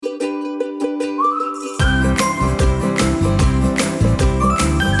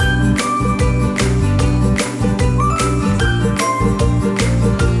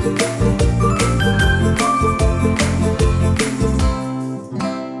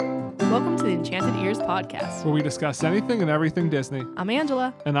Enchanted Ears podcast, where we discuss anything and everything Disney. I'm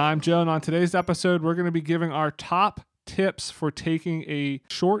Angela. And I'm Joe, and on today's episode, we're going to be giving our top tips for taking a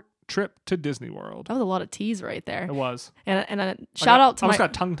short trip to Disney World. That was a lot of teas right there. It was. And a shout out to I almost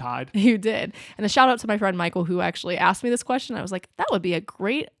got tongue-tied. You did. And a shout out to my friend Michael, who actually asked me this question. I was like, that would be a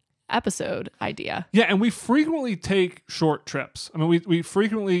great episode idea. Yeah, and we frequently take short trips. I mean, we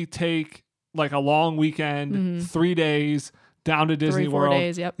frequently take like a long weekend, 3 days, down to Disney 3-4 World.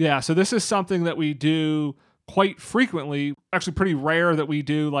 days, yep. Yeah, so this is something that we do quite frequently. Actually, pretty rare that we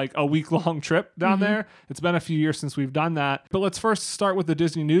do like a week-long trip down there. It's been a few years since we've done that. But let's first start with the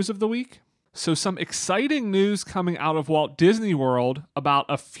Disney news of the week. So some exciting news coming out of Walt Disney World about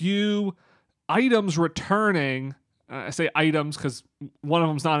a few items returning. I say items because one of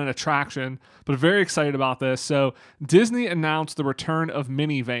them's not an attraction, but very excited about this. So Disney announced the return of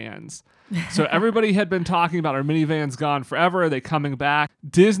minivans. So everybody had been talking about our minivans gone forever. Are they coming back?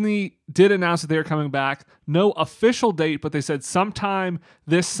 Disney did announce that they are coming back. No official date, but they said sometime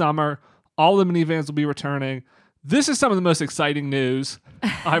this summer, all the minivans will be returning. This is some of the most exciting news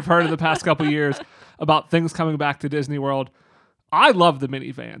I've heard in the past couple of years about things coming back to Disney World. I love the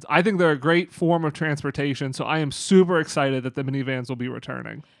minivans. I think they're a great form of transportation, so I am super excited that the minivans will be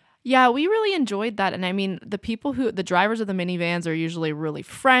returning. Yeah, we really enjoyed that. And I mean, the drivers of the minivans are usually really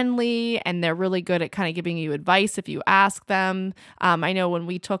friendly, and they're really good at kind of giving you advice if you ask them. I know when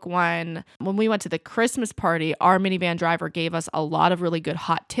we went to the Christmas party, our minivan driver gave us a lot of really good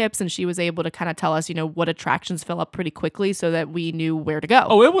hot tips, and she was able to kind of tell us, what attractions fill up pretty quickly so that we knew where to go.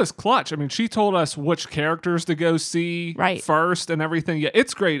 Oh, it was clutch. I mean, she told us which characters to go see first and everything. Yeah,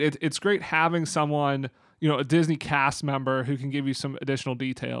 it's great. It's great having someone, a Disney cast member who can give you some additional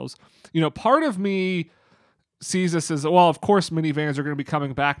details. Part of me sees this as, well, of course minivans are going to be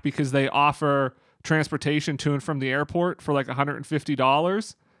coming back because they offer transportation to and from the airport for like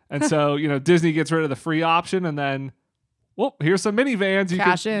 $150. And so, Disney gets rid of the free option, and then, well, here's some minivans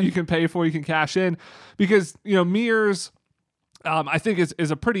you can pay for, you can cash in. Because, Mears, I think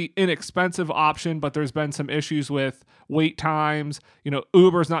is a pretty inexpensive option, but there's been some issues with wait times.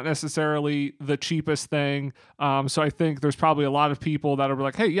 Uber's not necessarily the cheapest thing. So I think there's probably a lot of people that are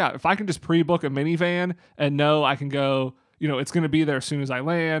like, hey, yeah, if I can just pre-book a minivan and know I can go, it's going to be there as soon as I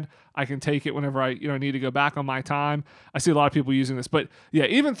land, I can take it whenever I, need to go back on my time. I see a lot of people using this, but yeah,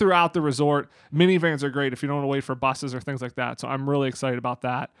 even throughout the resort, minivans are great if you don't want to wait for buses or things like that. So I'm really excited about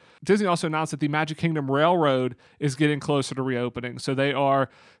that. Disney also announced that the Magic Kingdom Railroad is getting closer to reopening. So they are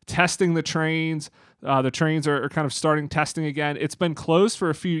testing the trains. The trains are kind of starting testing again. It's been closed for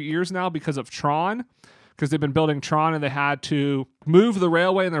a few years now because of Tron, because they've been building Tron and they had to move the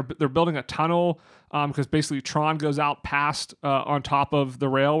railway, and they're building a tunnel because basically Tron goes out past on top of the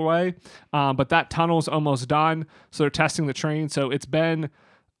railway. But that tunnel's almost done, so they're testing the train. So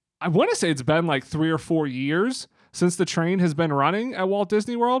I want to say it's been like 3 or 4 years since the train has been running at Walt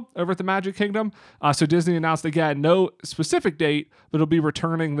Disney World over at the Magic Kingdom. So Disney announced, again, no specific date, but it'll be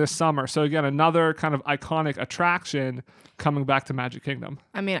returning this summer. So again, another kind of iconic attraction coming back to Magic Kingdom.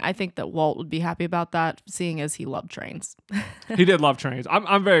 I mean, I think that Walt would be happy about that, seeing as he loved trains. He did love trains.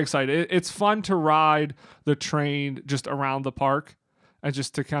 I'm very excited. It's fun to ride the train just around the park and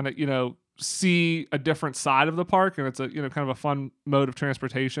just to kind of, see a different side of the park. And it's a, kind of a fun mode of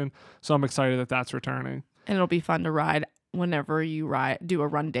transportation. So I'm excited that that's returning. And it'll be fun to ride whenever you do a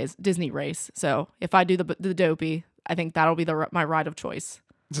Run Disney race. So if I do the Dopey, I think that'll be my ride of choice.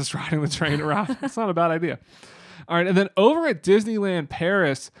 Just riding the train around. That's not a bad idea. All right, and then over at Disneyland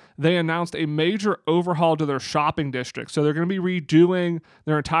Paris, they announced a major overhaul to their shopping district. So they're going to be redoing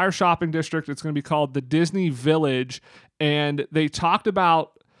their entire shopping district. It's going to be called the Disney Village. And they talked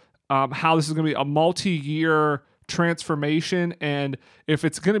about how this is going to be a multi-year transformation, and if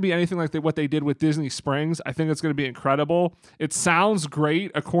it's going to be anything like what they did with Disney Springs, I think it's going to be incredible. It sounds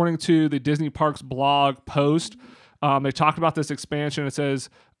great. According to the Disney Parks blog post, they talked about this expansion. It says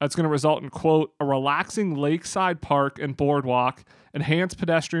it's going to result in, quote, a relaxing lakeside park and boardwalk, enhanced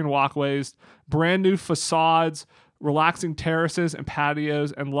pedestrian walkways, brand new facades, relaxing terraces and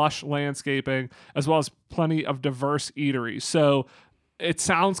patios, and lush landscaping, as well as plenty of diverse eateries. So it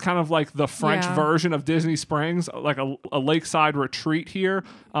sounds kind of like the French version of Disney Springs, like a lakeside retreat here.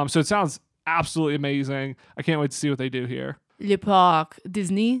 So it sounds absolutely amazing. I can't wait to see what they do here. Le Parc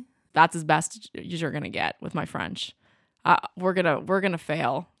Disney, that's as best as you're going to get with my French. We're gonna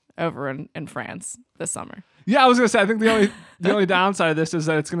fail over in France this summer. Yeah, I was gonna say, I think the only downside of this is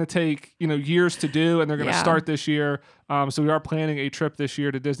that it's gonna take years to do, and they're gonna start this year. So we are planning a trip this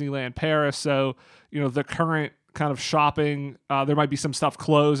year to Disneyland Paris. So the current kind of shopping. There might be some stuff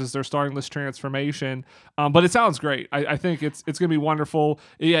closed as they're starting this transformation. But it sounds great. I think it's going to be wonderful.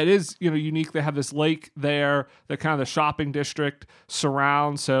 Yeah, it is, unique. They have this lake there that kind of the shopping district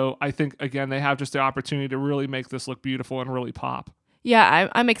surrounds. So I think, again, they have just the opportunity to really make this look beautiful and really pop. Yeah,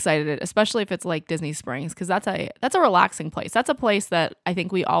 I'm excited, especially if it's like Disney Springs, because that's a relaxing place. That's a place that I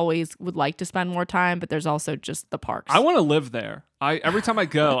think we always would like to spend more time, but there's also just the parks. I want to live there. Every time I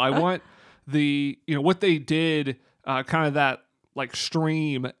go, I want what they did, kind of that like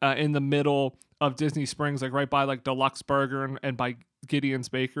stream in the middle of Disney Springs, like right by like Deluxe Burger and by Gideon's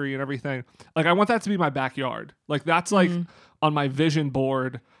Bakery and everything. Like I want that to be my backyard. Like that's like on my vision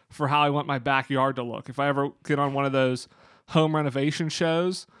board for how I want my backyard to look. If I ever get on one of those home renovation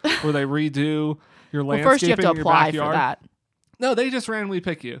shows where they redo your landscaping, first you have to apply in your for backyard. that. No, they just randomly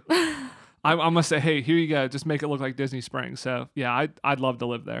pick you. I'm gonna say, hey, here you go. Just make it look like Disney Springs. So yeah, I'd love to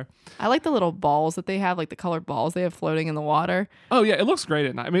live there. I like the little balls that they have, like the colored balls they have floating in the water. Oh yeah, it looks great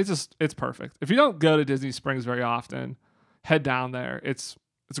at night. I mean, it's perfect. If you don't go to Disney Springs very often, head down there. It's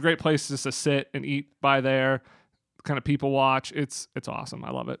a great place just to sit and eat by there, kind of people watch. It's awesome.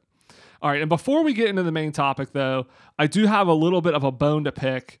 I love it. All right, and before we get into the main topic, though, I do have a little bit of a bone to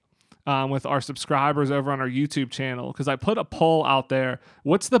pick with our subscribers over on our YouTube channel, because I put a poll out there.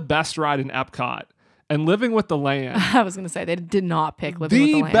 What's the best ride in Epcot? And Living with the Land. I was going to say, they did not pick Living with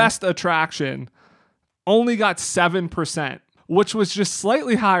the Land. The best attraction only got 7%, which was just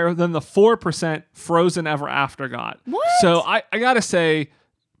slightly higher than the 4% Frozen Ever After got. What? So I got to say,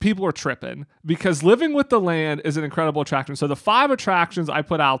 people are tripping, because Living with the Land is an incredible attraction. So the 5 attractions I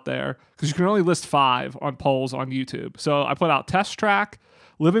put out there, because you can only list 5 on polls on YouTube. So I put out Test Track,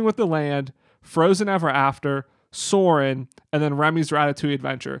 Living with the Land, Frozen Ever After, Soarin', and then Remy's Ratatouille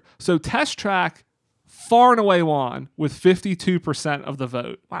Adventure. So Test Track far and away won with 52% of the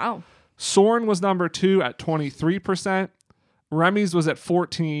vote. Wow. Soarin' was number 2 at 23%. Remy's was at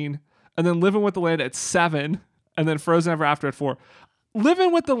 14%. And then Living with the Land at 7%. And then Frozen Ever After at 4%.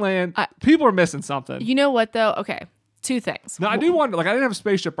 Living with the Land, people are missing something. You know what, though? Okay, 2 things. Now, I do wonder, like, I didn't have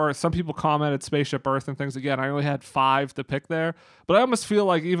Spaceship Earth. Some people commented Spaceship Earth and things. Again, I only had 5 to pick there. But I almost feel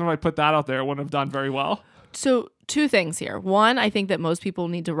like even if I put that out there, it wouldn't have done very well. So 2 things here. One, I think that most people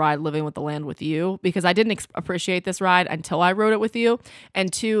need to ride Living with the Land with you, because I didn't appreciate this ride until I rode it with you.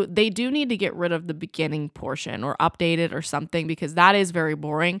 And 2, they do need to get rid of the beginning portion or update it or something, because that is very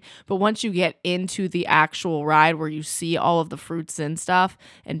boring. But once you get into the actual ride where you see all of the fruits and stuff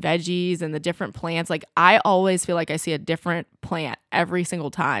and veggies and the different plants, like I always feel like I see a different plant every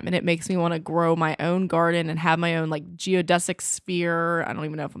single time. And it makes me want to grow my own garden and have my own like geodesic sphere. I don't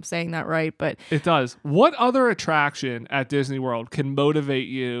even know if I'm saying that right, but it does. What other attraction at Disney World can motivate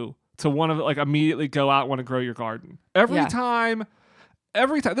you to want to like immediately go out and want to grow your garden? Every time,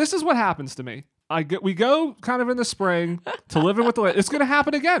 this is what happens to me. We go kind of in the spring to Living with the Land. It's going to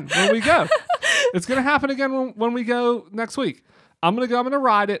happen again when we go. It's going to happen again when we go next week. I'm going to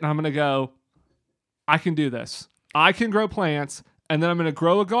ride it, and I'm going to go, I can do this. I can grow plants, and then I'm going to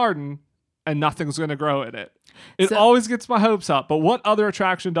grow a garden, and nothing's going to grow in it. It always gets my hopes up. But what other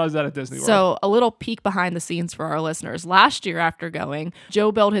attraction does that at Disney World? So a little peek behind the scenes for our listeners. Last year after going,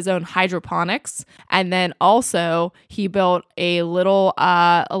 Joe built his own hydroponics. And then also he built a little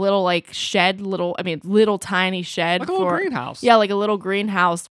like shed, little tiny shed. Like a little greenhouse. Yeah, like a little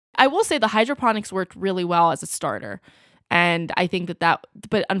greenhouse. I will say the hydroponics worked really well as a starter. And I think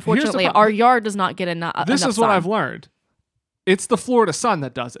but unfortunately our yard does not get enough. This is sun. What I've learned. It's the Florida sun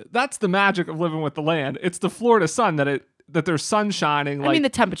that does it. That's the magic of Living with the Land. It's the Florida sun that there's sun shining. The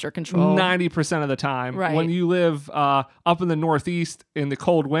temperature control 90% of the time. Right. When you live up in the Northeast in the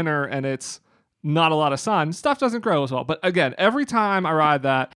cold winter and it's not a lot of sun, stuff doesn't grow as well. But again, every time I ride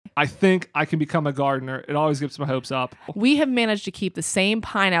that, I think I can become a gardener. It always gets my hopes up. We have managed to keep the same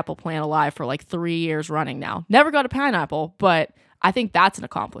pineapple plant alive for like 3 years running now. Never got a pineapple, but I think that's an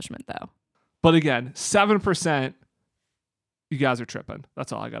accomplishment though. But again, 7%. You guys are tripping.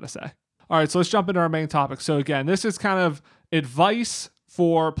 That's all I got to say. All right, so let's jump into our main topic. So again, this is kind of advice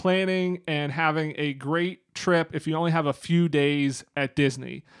for planning and having a great trip if you only have a few days at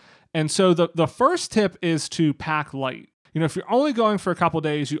Disney. And so the first tip is to pack light. If you're only going for a couple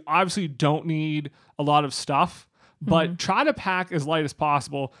days, you obviously don't need a lot of stuff, but try to pack as light as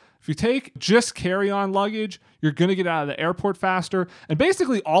possible. If you take just carry-on luggage, you're going to get out of the airport faster. And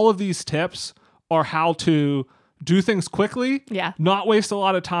basically all of these tips are how to do things quickly, not waste a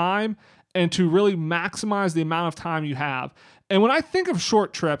lot of time, and to really maximize the amount of time you have. And when I think of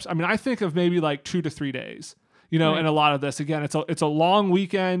short trips, I think of maybe like 2 to 3 days, and a lot of this, again, it's a long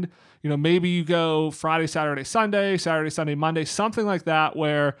weekend. Maybe you go Friday, Saturday, Sunday, Monday, something like that,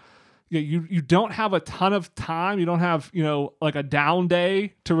 where you don't have a ton of time. You don't have, like a down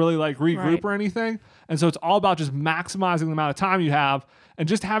day to really like regroup or anything. And so it's all about just maximizing the amount of time you have, and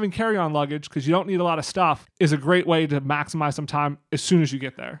just having carry-on luggage, because you don't need a lot of stuff, is a great way to maximize some time as soon as you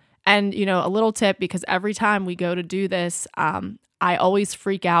get there. And, a little tip, because every time we go to do this, I always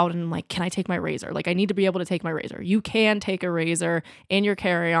freak out and I'm like, can I take my razor? Like, I need to be able to take my razor. You can take a razor in your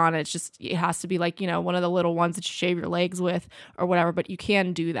carry-on. It has to be like, one of the little ones that you shave your legs with or whatever, but you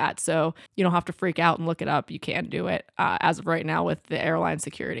can do that. So you don't have to freak out and look it up. You can do it as of right now with the airline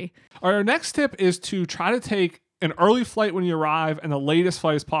security. Our next tip is to try to take an early flight when you arrive and the latest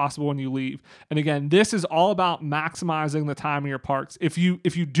flight as possible when you leave. And again, this is all about maximizing the time in your parks. If you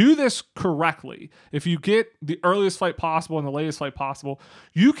do this correctly, if you get the earliest flight possible and the latest flight possible,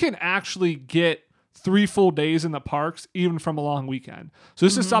 you can actually get 3 full days in the parks, even from a long weekend. So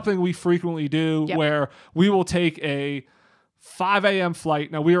this is something we frequently do, where we will take a 5 a.m.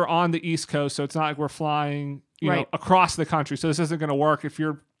 flight. Now, we are on the East Coast, so it's not like we're flying across the country. So this isn't going to work if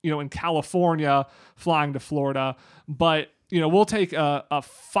you're in California flying to Florida. But, we'll take a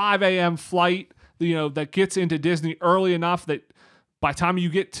 5 a.m. flight, that gets into Disney early enough that by the time you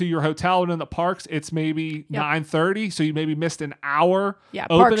get to your hotel and in the parks, it's maybe 9:30. So you maybe missed an hour. Yeah,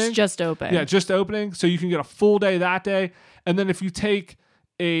 opening. Parks just open. Yeah, just opening. So you can get a full day that day. And then if you take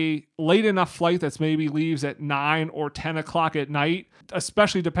a late enough flight that's maybe leaves at 9 or 10 o'clock at night,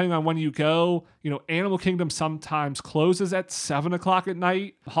 especially depending on when you go, Animal Kingdom sometimes closes at 7 o'clock at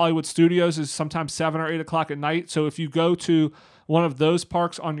night. Hollywood Studios is sometimes 7 or 8 o'clock at night. So if you go to one of those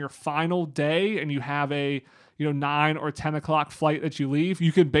parks on your final day and you have a 9 or 10 o'clock flight that you leave,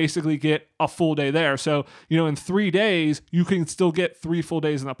 you can basically get a full day there. So, in 3 days, you can still get 3 full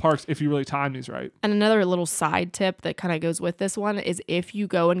days in the parks if you really time these right. And another little side tip that kind of goes with this one is if you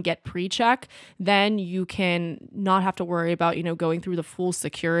go and get pre-check, then you can not have to worry about, going through the full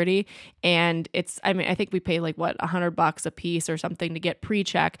security. And I think we pay like $100 a piece or something to get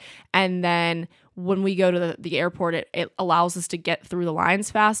pre-check. And then when we go to the airport, it allows us to get through the lines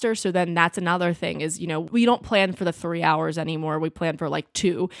faster. So then that's another thing is, we don't plan for the 3 hours anymore. We plan for like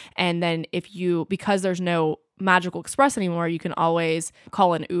 2. And then because there's no Magical Express anymore, you can always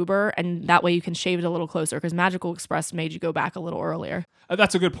call an Uber, and that way you can shave it a little closer, because Magical Express made you go back a little earlier.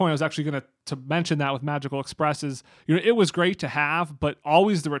 That's a good point. I was actually going to mention that with Magical Express is, it was great to have, but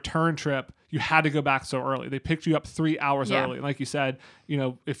always the return trip, you had to go back so early. They picked you up 3 hours early. And like you said,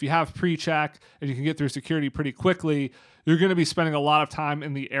 if you have pre-check and you can get through security pretty quickly, you're going to be spending a lot of time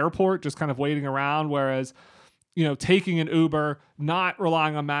in the airport just kind of waiting around. Whereas, taking an Uber, not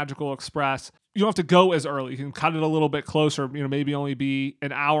relying on Magical Express, you don't have to go as early. You can cut it a little bit closer, maybe only be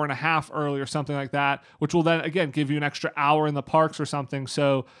an hour and a half early or something like that, which will then, again, give you an extra hour in the parks or something.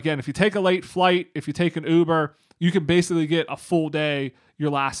 So, again, if you take a late flight, if you take an Uber, you can basically get a full day, your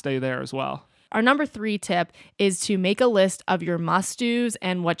last day there as well. Our number 3 tip is to make a list of your must-dos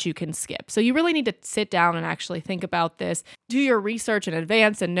and what you can skip. So you really need to sit down and actually think about this, do your research in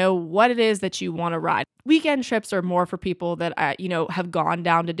advance and know what it is that you want to ride. Weekend trips are more for people that, have gone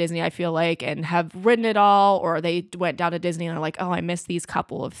down to Disney, I feel like, and have ridden it all, or they went down to Disney and are like, oh, I missed these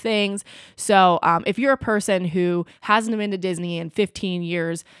couple of things. So if you're a person who hasn't been to Disney in 15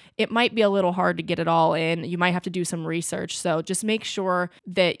 years, it might be a little hard to get it all in. You might have to do some research. So just make sure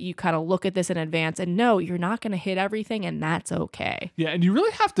that you kind of look at this in advance and know you're not going to hit everything, and that's okay. Yeah, and you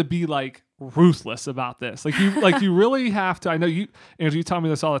really have to be like ruthless about this. You really have to. I know you, Andrew, you tell me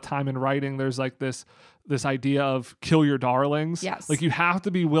this all the time in writing. There's like this idea of kill your darlings. Yes. Like you have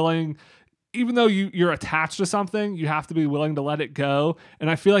to be willing, even though you're attached to something, you have to be willing to let it go. And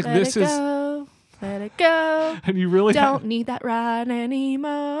I feel like let it go. And you really don't need that ride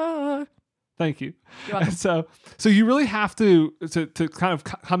anymore. Thank you. You're welcome. So you really have to kind of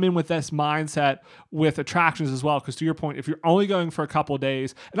come in with this mindset with attractions as well. Because to your point, if you're only going for a couple of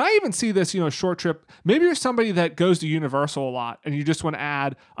days, and I even see this, short trip, maybe you're somebody that goes to Universal a lot and you just want to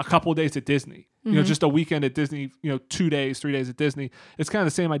add a couple of days at Disney, just a weekend at Disney, 2 days, 3 days at Disney. It's kind of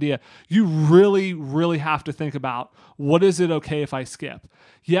the same idea. You really, really have to think about, what is it okay if I skip?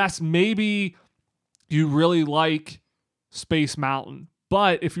 Yes, maybe you really like Space Mountain,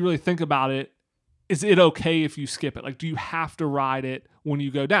 but if you really think about it, is it okay if you skip it? Like, do you have to ride it when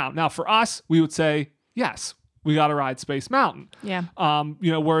you go down? Now, for us, we would say, yes, we got to ride Space Mountain. Yeah.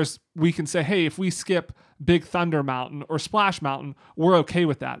 Whereas we can say, hey, if we skip Big Thunder Mountain or Splash Mountain, we're okay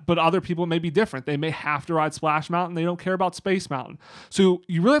with that. But other people may be different. They may have to ride Splash Mountain. They don't care about Space Mountain. So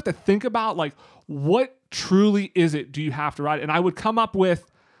you really have to think about, like, what truly is it do you have to ride? And I would come up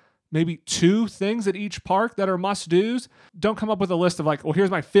with maybe 2 things at each park that are must-dos. Don't come up with a list of like, well,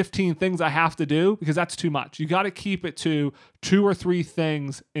 here's my 15 things I have to do, because that's too much. You got to keep it to 2 or 3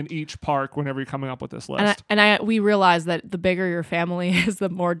 things in each park whenever you're coming up with this list. We realize that the bigger your family is, the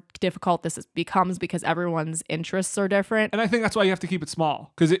more difficult this becomes, because everyone's interests are different. And I think that's why you have to keep it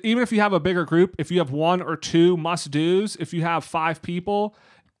small, because even if you have a bigger group, if you have 1 or 2 must-dos, if you have 5 people,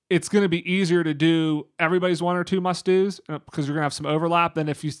 it's going to be easier to do everybody's 1 or 2 must-dos, because you're going to have some overlap, than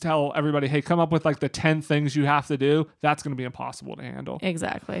if you tell everybody, hey, come up with like the 10 things you have to do. That's going to be impossible to handle.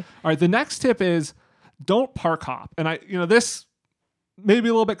 Exactly. All right, the next tip is don't park hop. And this may be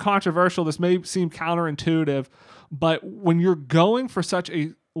a little bit controversial. This may seem counterintuitive, but when you're going for such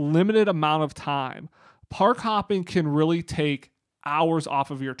a limited amount of time, park hopping can really take hours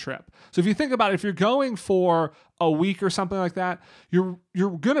off of your trip. So if you think about it, if you're going for a week or something like that, you're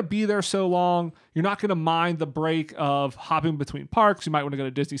going to be there so long, you're not going to mind the break of hopping between parks. You might want to go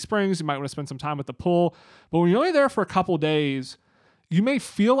to Disney Springs, you might want to spend some time at the pool. But when you're only there for a couple days, you may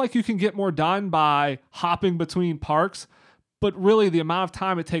feel like you can get more done by hopping between parks, but really the amount of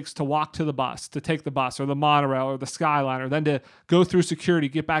time it takes to walk to the bus, to take the bus or the monorail or the Skyliner, then to go through security,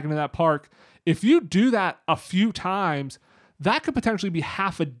 get back into that park, if you do that a few times, that could potentially be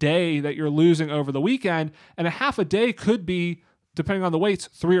half a day that you're losing over the weekend. And a half a day could be, depending on the weights,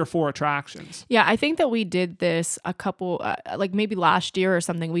 3 or 4 attractions. Yeah, I think that we did this a couple, like maybe last year or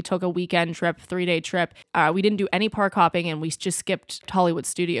something. We took a weekend trip, 3-day trip. We didn't do any park hopping, and we just skipped Hollywood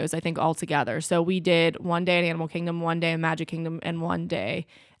Studios, I think, altogether. So we did 1 day at Animal Kingdom, 1 day in Magic Kingdom, and 1 day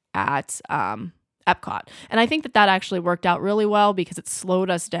at Epcot. And I think that actually worked out really well, because it slowed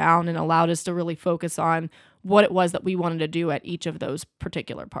us down and allowed us to really focus on what it was that we wanted to do at each of those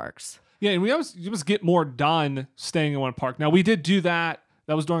particular parks. Yeah, and you always get more done staying in one park. Now, we did do that.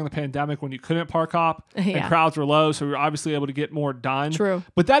 That was during the pandemic when you couldn't park hop and crowds were low, so we were obviously able to get more done. True.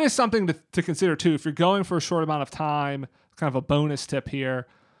 But that is something to consider too. If you're going for a short amount of time, kind of a bonus tip here,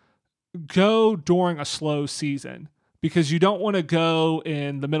 go during a slow season, because you don't want to go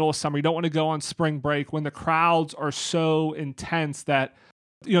in the middle of summer. You don't want to go on spring break when the crowds are so intense that,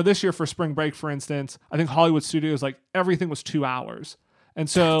 this year for spring break, for instance, I think Hollywood Studios, like everything was 2 hours. And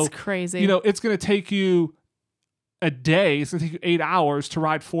so, that's crazy. It's going to take you a day. It's going to take you 8 hours to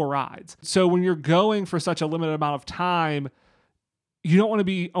ride 4 rides. So when you're going for such a limited amount of time, you don't want to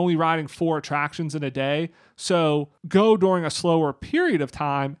be only riding 4 attractions in a day. So go during a slower period of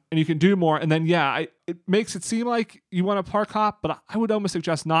time and you can do more. And then, it makes it seem like you want to park hop, but I would almost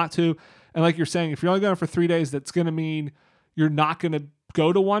suggest not to. And like you're saying, if you're only going for 3 days, that's going to mean you're not going to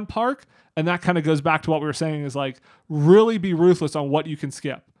go to one park. And that kind of goes back to what we were saying, is like really be ruthless on what you can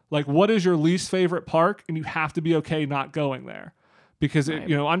skip. Like, what is your least favorite park? And you have to be okay not going there, because right.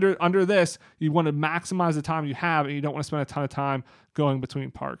 Under this, you want to maximize the time you have, and you don't want to spend a ton of time going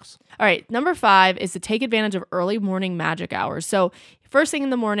between parks. All right. Number 5 is to take advantage of early morning magic hours. So first thing in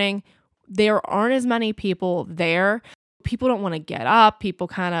the morning, there aren't as many people there. People don't want to get up. People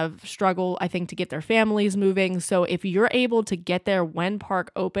kind of struggle, I think, to get their families moving. So if you're able to get there when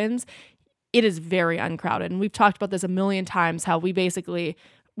park opens, it is very uncrowded. And we've talked about this a million times, how we basically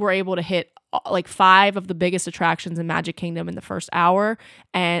were able to hit like 5 of the biggest attractions in Magic Kingdom in the first hour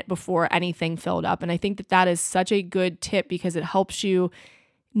and before anything filled up. And I think that is such a good tip, because it helps you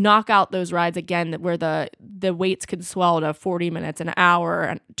knock out those rides again where the waits can swell to 40 minutes, an hour,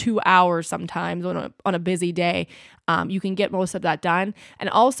 and 2 hours sometimes on a busy day. You can get most of that done. And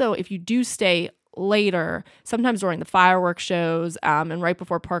also, if you do stay later, sometimes during the fireworks shows and right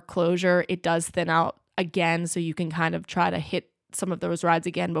before park closure, it does thin out again, so you can kind of try to hit some of those rides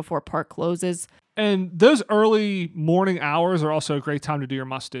again before park closes. And those early morning hours are also a great time to do your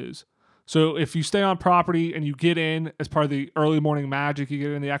must-dos. So if you stay on property and you get in as part of the early morning magic, you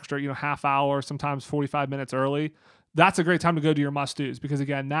get in the extra, half hour, sometimes 45 minutes early. That's a great time to go to your must-dos, because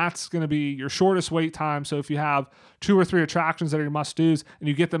again, that's going to be your shortest wait time. So if you have 2 or 3 attractions that are your must-dos and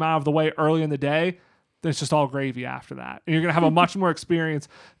you get them out of the way early in the day, then it's just all gravy after that. And you're going to have a much more experience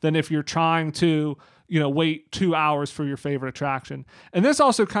than if you're trying to, wait 2 hours for your favorite attraction. And this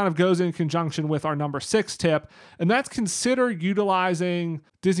also kind of goes in conjunction with our number 6 tip, and that's consider utilizing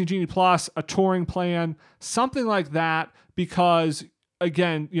Disney Genie Plus, a touring plan, something like that, because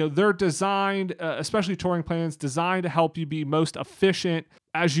again, they're designed, especially touring plans, designed to help you be most efficient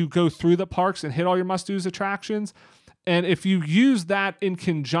as you go through the parks and hit all your must-dos attractions. And if you use that in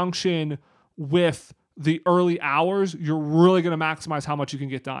conjunction with the early hours, you're really going to maximize how much you can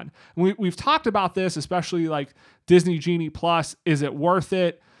get done. And we've talked about this, especially like Disney Genie Plus. Is it worth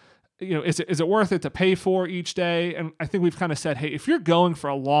it? Is it worth it to pay for each day? And I think we've kind of said, hey, if you're going for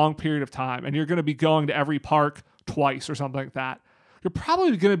a long period of time and you're going to be going to every park twice or something like that, you're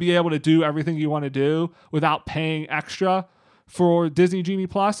probably going to be able to do everything you want to do without paying extra for Disney Genie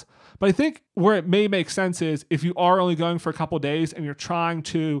Plus. But I think where it may make sense is if you are only going for a couple days and you're trying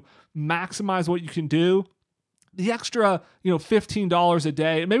to maximize what you can do, the extra, $15 a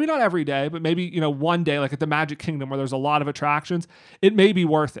day, maybe not every day, but maybe, one day, like at the Magic Kingdom where there's a lot of attractions, it may be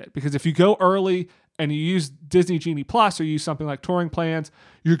worth it. Because if you go early and you use Disney Genie Plus or you use something like touring plans,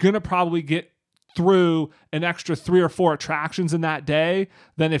 you're going to probably get through an extra 3 or 4 attractions in that day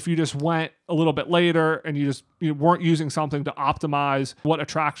than if you just went a little bit later and you weren't using something to optimize what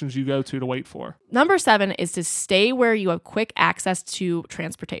attractions you go to wait for. Number 7 is to stay where you have quick access to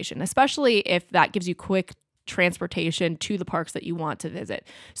transportation, especially if that gives you quick transportation to the parks that you want to visit.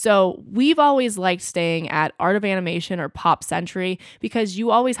 So we've always liked staying at Art of Animation or Pop Century because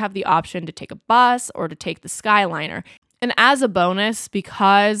you always have the option to take a bus or to take the Skyliner. And as a bonus,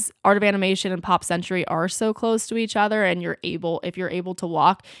 because Art of Animation and Pop Century are so close to each other and if you're able to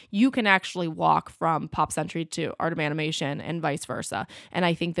walk, you can actually walk from Pop Century to Art of Animation and vice versa. And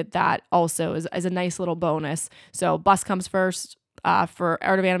I think that also is a nice little bonus. So bus comes first. For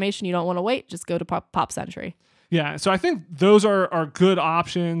Art of Animation, you don't want to wait. Just go to Pop Century. Yeah, so I think those are good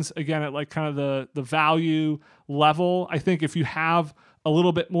options, again, at like kind of the value level. I think if you have a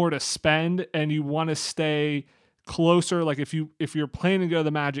little bit more to spend and you want to stay closer, like if you're planning to go to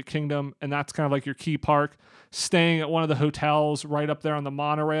the Magic Kingdom and that's kind of like your key park, staying at one of the hotels right up there on the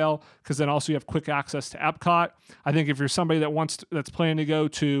monorail, because then also you have quick access to Epcot. I think if you're somebody that's planning to go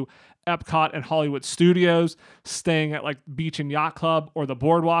to Epcot and Hollywood Studios, staying at like Beach and Yacht Club or the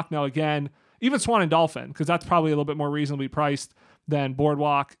Boardwalk. Now again, even Swan and Dolphin, because that's probably a little bit more reasonably priced than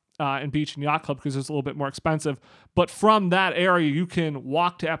Boardwalk and Beach and Yacht Club because it's a little bit more expensive. But from that area, you can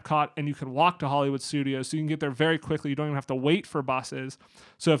walk to Epcot and you can walk to Hollywood Studios. So you can get there very quickly. You don't even have to wait for buses.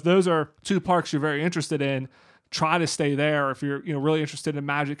 So if those are 2 parks you're very interested in, try to stay there. If you're really interested in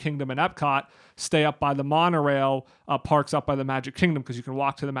Magic Kingdom and Epcot, stay up by the monorail parks up by the Magic Kingdom, because you can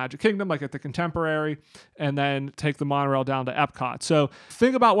walk to the Magic Kingdom like at the Contemporary and then take the monorail down to Epcot. So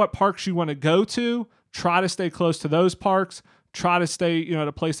think about what parks you want to go to. Try to stay close to those parks. Try to stay at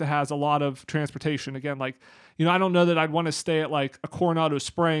a place that has a lot of transportation. Again, like I don't know that I'd want to stay at like a Coronado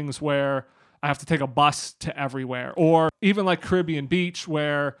Springs where I have to take a bus to everywhere, or even like Caribbean Beach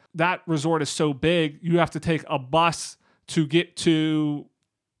where that resort is so big, you have to take a bus to get to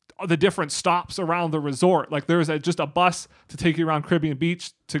the different stops around the resort. Like there's just a bus to take you around Caribbean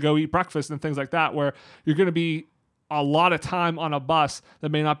Beach to go eat breakfast and things like that, where you're going to be a lot of time on a bus that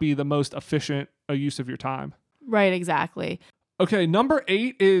may not be the most efficient use of your time. Right, exactly. Okay, number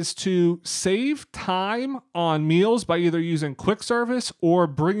 8 is to save time on meals by either using quick service or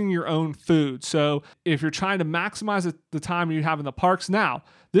bringing your own food. So if you're trying to maximize the time you have in the parks, now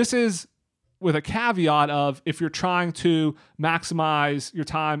this is with a caveat of if you're trying to maximize your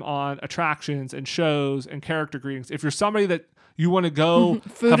time on attractions and shows and character greetings. If you're somebody that you want to go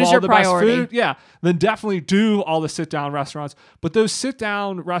food have is all your the priority. best food, yeah, then definitely do all the sit-down restaurants. But those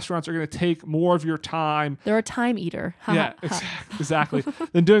sit-down restaurants are going to take more of your time. They're a time eater. Yeah, exactly.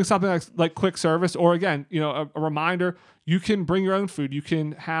 Than doing something like quick service, or again, a reminder, you can bring your own food. You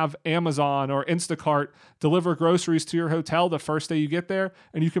can have Amazon or Instacart deliver groceries to your hotel the first day you get there,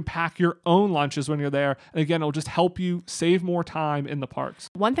 and you can pack your own lunches when you're there. And again, it'll just help you save more time in the parks.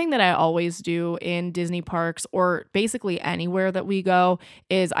 One thing that I always do in Disney parks, or basically anywhere that we go,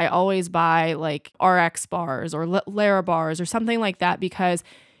 is I always buy like RX bars or Lara bars or something like that, because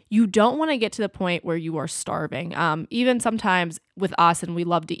you don't want to get to the point where you are starving. Even sometimes with us, and we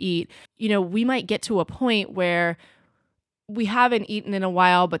love to eat, we might get to a point where we haven't eaten in a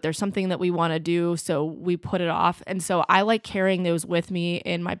while, but there's something that we want to do, so we put it off. And so I like carrying those with me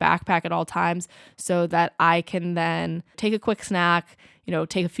in my backpack at all times so that I can then take a quick snack,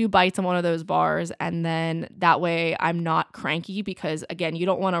 take a few bites on one of those bars, and then that way I'm not cranky, because again, you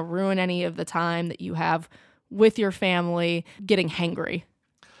don't want to ruin any of the time that you have with your family getting hangry.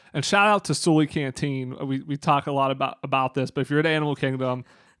 And shout out to Sully Canteen. We talk a lot about this, but if you're at Animal Kingdom,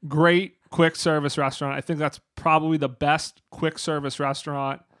 great quick service restaurant. I think that's probably the best quick service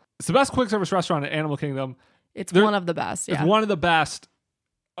restaurant. It's the best quick service restaurant at Animal Kingdom. It's one of the best. Yeah. It's one of the best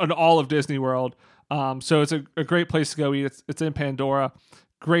in all of Disney World. So it's a great place to go eat. It's in Pandora.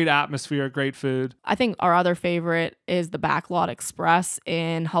 Great atmosphere, great food. I think our other favorite is the Backlot Express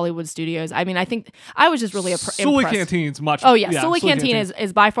in Hollywood Studios. I mean, I think I was just really impressed. Sully Canteen's much. Oh, yeah. Sully Canteen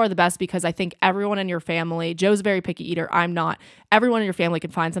is by far the best, because I think everyone in your family, Joe's a very picky eater, I'm not. Everyone in your family can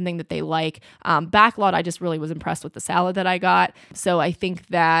find something that they like. Backlot, I just really was impressed with the salad that I got. So I think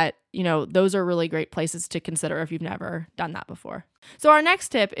that those are really great places to consider if you've never done that before. So our next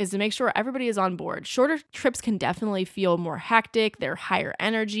tip is to make sure everybody is on board. Shorter trips can definitely feel more hectic. They're higher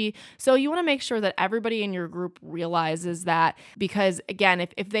energy. So you want to make sure that everybody in your group realizes that, because again,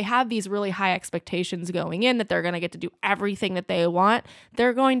 if they have these really high expectations going in that they're going to get to do everything that they want,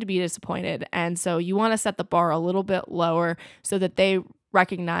 they're going to be disappointed. And so you want to set the bar a little bit lower so that they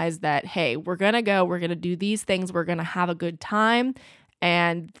recognize that, hey, we're going to do these things. We're going to have a good time.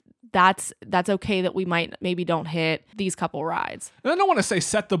 And that's okay that we maybe don't hit these couple rides. And I don't want to say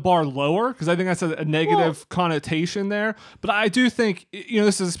set the bar lower, because I think that's a negative connotation there. But I do think,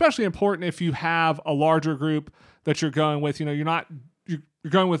 this is especially important if you have a larger group that you're going with. You're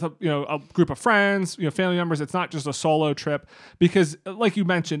going with a group of friends, family members. It's not just a solo trip, because like you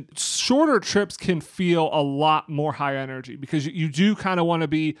mentioned, shorter trips can feel a lot more high energy, because you do kind of want to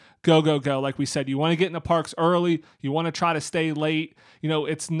be go. Like we said, you want to get in the parks early. You want to try to stay late.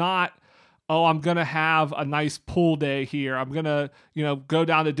 It's not, oh, I'm going to have a nice pool day here. I'm going to, go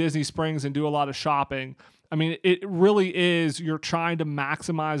down to Disney Springs and do a lot of shopping. I mean, it really is, you're trying to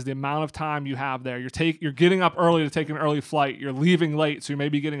maximize the amount of time you have there. You're getting up early to take an early flight. You're leaving late, so you may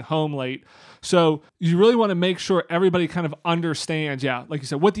be getting home late. So you really want to make sure everybody kind of understands, like you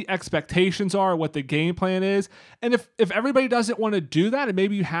said, what the expectations are, what the game plan is. And if everybody doesn't want to do that, and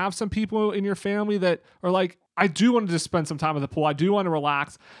maybe you have some people in your family that are like, I do want to just spend some time at the pool, I do want to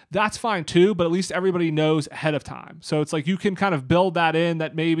relax, that's fine too, but at least everybody knows ahead of time. So it's like you can kind of build that in,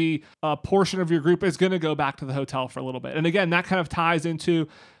 that maybe a portion of your group is going to go back to the hotel for a little bit. And again, that kind of ties into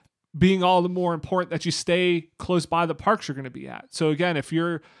being all the more important that you stay close by the parks you're going to be at. So again, if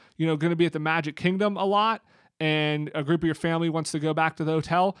you're going to be at the Magic Kingdom a lot and a group of your family wants to go back to the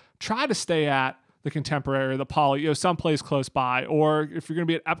hotel, try to stay at the Contemporary, the Poly, someplace close by. Or if you're going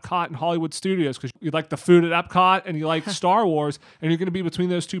to be at Epcot and Hollywood Studios because you like the food at Epcot and you like Star Wars and you're going to be between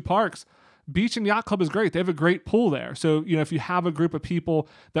those two parks, Beach and Yacht Club is great. They have a great pool there. So, if you have a group of people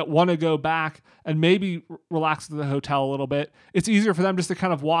that want to go back and maybe relax at the hotel a little bit, it's easier for them just to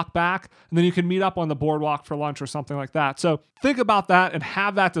kind of walk back, and then you can meet up on the boardwalk for lunch or something like that. So think about that and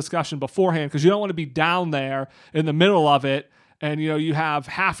have that discussion beforehand, because you don't want to be down there in the middle of it and you have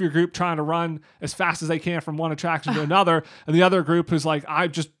half your group trying to run as fast as they can from one attraction to another, and the other group is like, I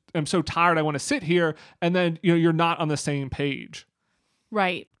just am so tired, I want to sit here, and then you're not on the same page.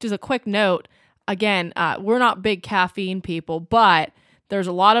 Right. Just a quick note. Again, we're not big caffeine people, but there's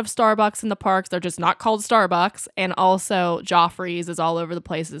a lot of Starbucks in the parks. They're just not called Starbucks. And also Joffrey's is all over the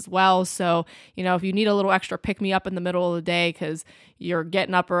place as well. So, if you need a little extra pick me up in the middle of the day because you're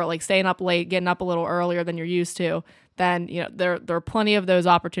getting up or staying up late, getting up a little earlier than you're used to, then, there are plenty of those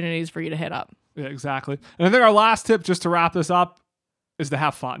opportunities for you to hit up. Yeah, exactly. And I think our last tip, just to wrap this up, is to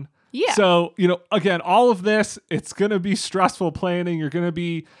have fun. Yeah. So, again, all of this, it's going to be stressful planning. You're going to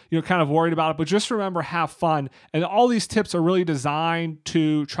be, kind of worried about it, but just remember, have fun. And all these tips are really designed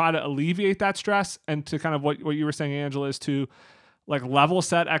to try to alleviate that stress and to kind of what you were saying, Angela, is to level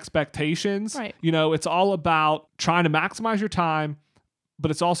set expectations. Right. It's all about trying to maximize your time, but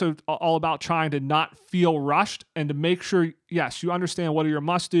it's also all about trying to not feel rushed and to make sure, yes, you understand what are your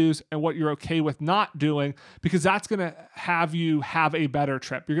must-dos and what you're okay with not doing, because that's going to have you have a better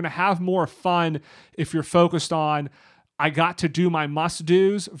trip. You're going to have more fun if you're focused on, I got to do my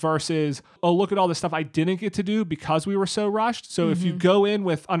must-dos versus, oh, look at all the stuff I didn't get to do because we were so rushed. So if you go in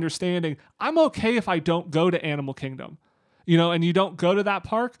with understanding, I'm okay if I don't go to Animal Kingdom, and you don't go to that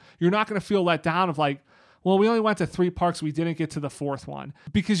park, you're not going to feel let down of well, we only went to 3 parks. We didn't get to the 4th one,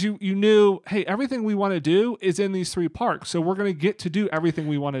 because you knew, hey, everything we want to do is in these 3 parks. So we're going to get to do everything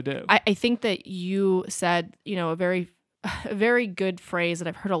we want to do. I think that you said, a very good phrase that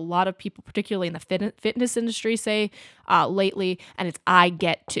I've heard a lot of people, particularly in the fitness industry, say lately, and it's I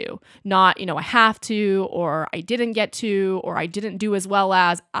get to, not, I have to, or I didn't get to, or I didn't do as well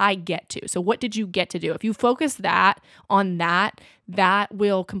as, I get to. So what did you get to do? If you focus on that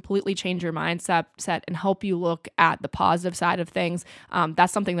will completely change your mindset and help you look at the positive side of things.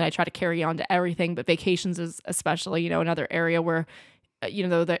 That's something that I try to carry on to everything, but vacations is especially, another area where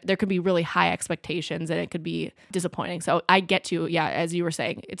there could be really high expectations and it could be disappointing. So I get to, as you were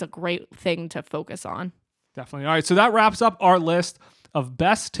saying, it's a great thing to focus on. Definitely. All right. So that wraps up our list of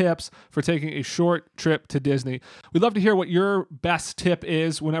best tips for taking a short trip to Disney. We'd love to hear what your best tip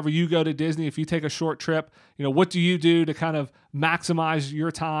is whenever you go to Disney. If you take a short trip, what do you do to kind of maximize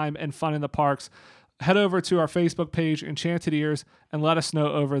your time and fun in the parks? Head over to our Facebook page, Enchanted Ears, and let us know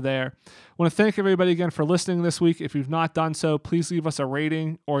over there. I want to thank everybody again for listening this week. If you've not done so, please leave us a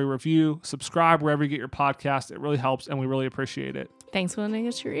rating or a review. Subscribe wherever you get your podcast. It really helps, and we really appreciate it. Thanks for lending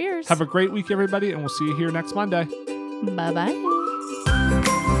us your ears. Have a great week, everybody, and we'll see you here next Monday. Bye-bye.